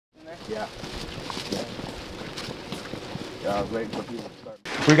Yeah. Yeah, I was waiting for people to start.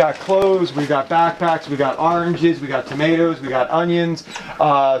 We got clothes, we got backpacks, we got oranges, we got tomatoes, we got onions,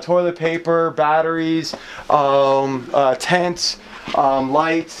 toilet paper, batteries, tents,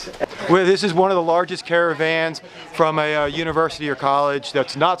 lights. This is one of the largest caravans from a university or college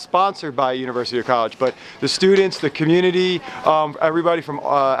that's not sponsored by a university or college, but the students, the community, everybody from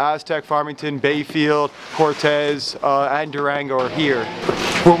Aztec, Farmington, Bayfield, Cortez, and Durango are here.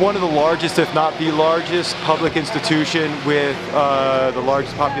 We're one of the largest, if not the largest, public institution with the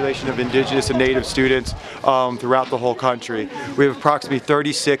largest population of indigenous and native students throughout the whole country. We have approximately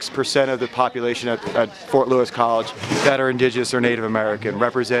 36% of the population at Fort Lewis College that are indigenous or Native American,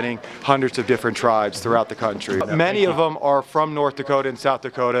 representing hundreds of different tribes throughout the country. Many of them are from North Dakota and South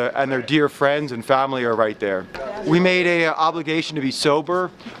Dakota, and their dear friends and family are right there. We made an obligation to be sober,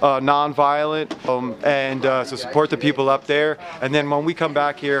 non-violent, and to support the people up there. And then when we come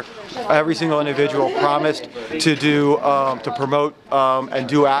back here, every single individual promised to do, to promote and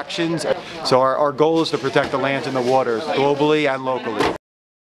do actions. So our goal is to protect the lands and the waters, globally and locally.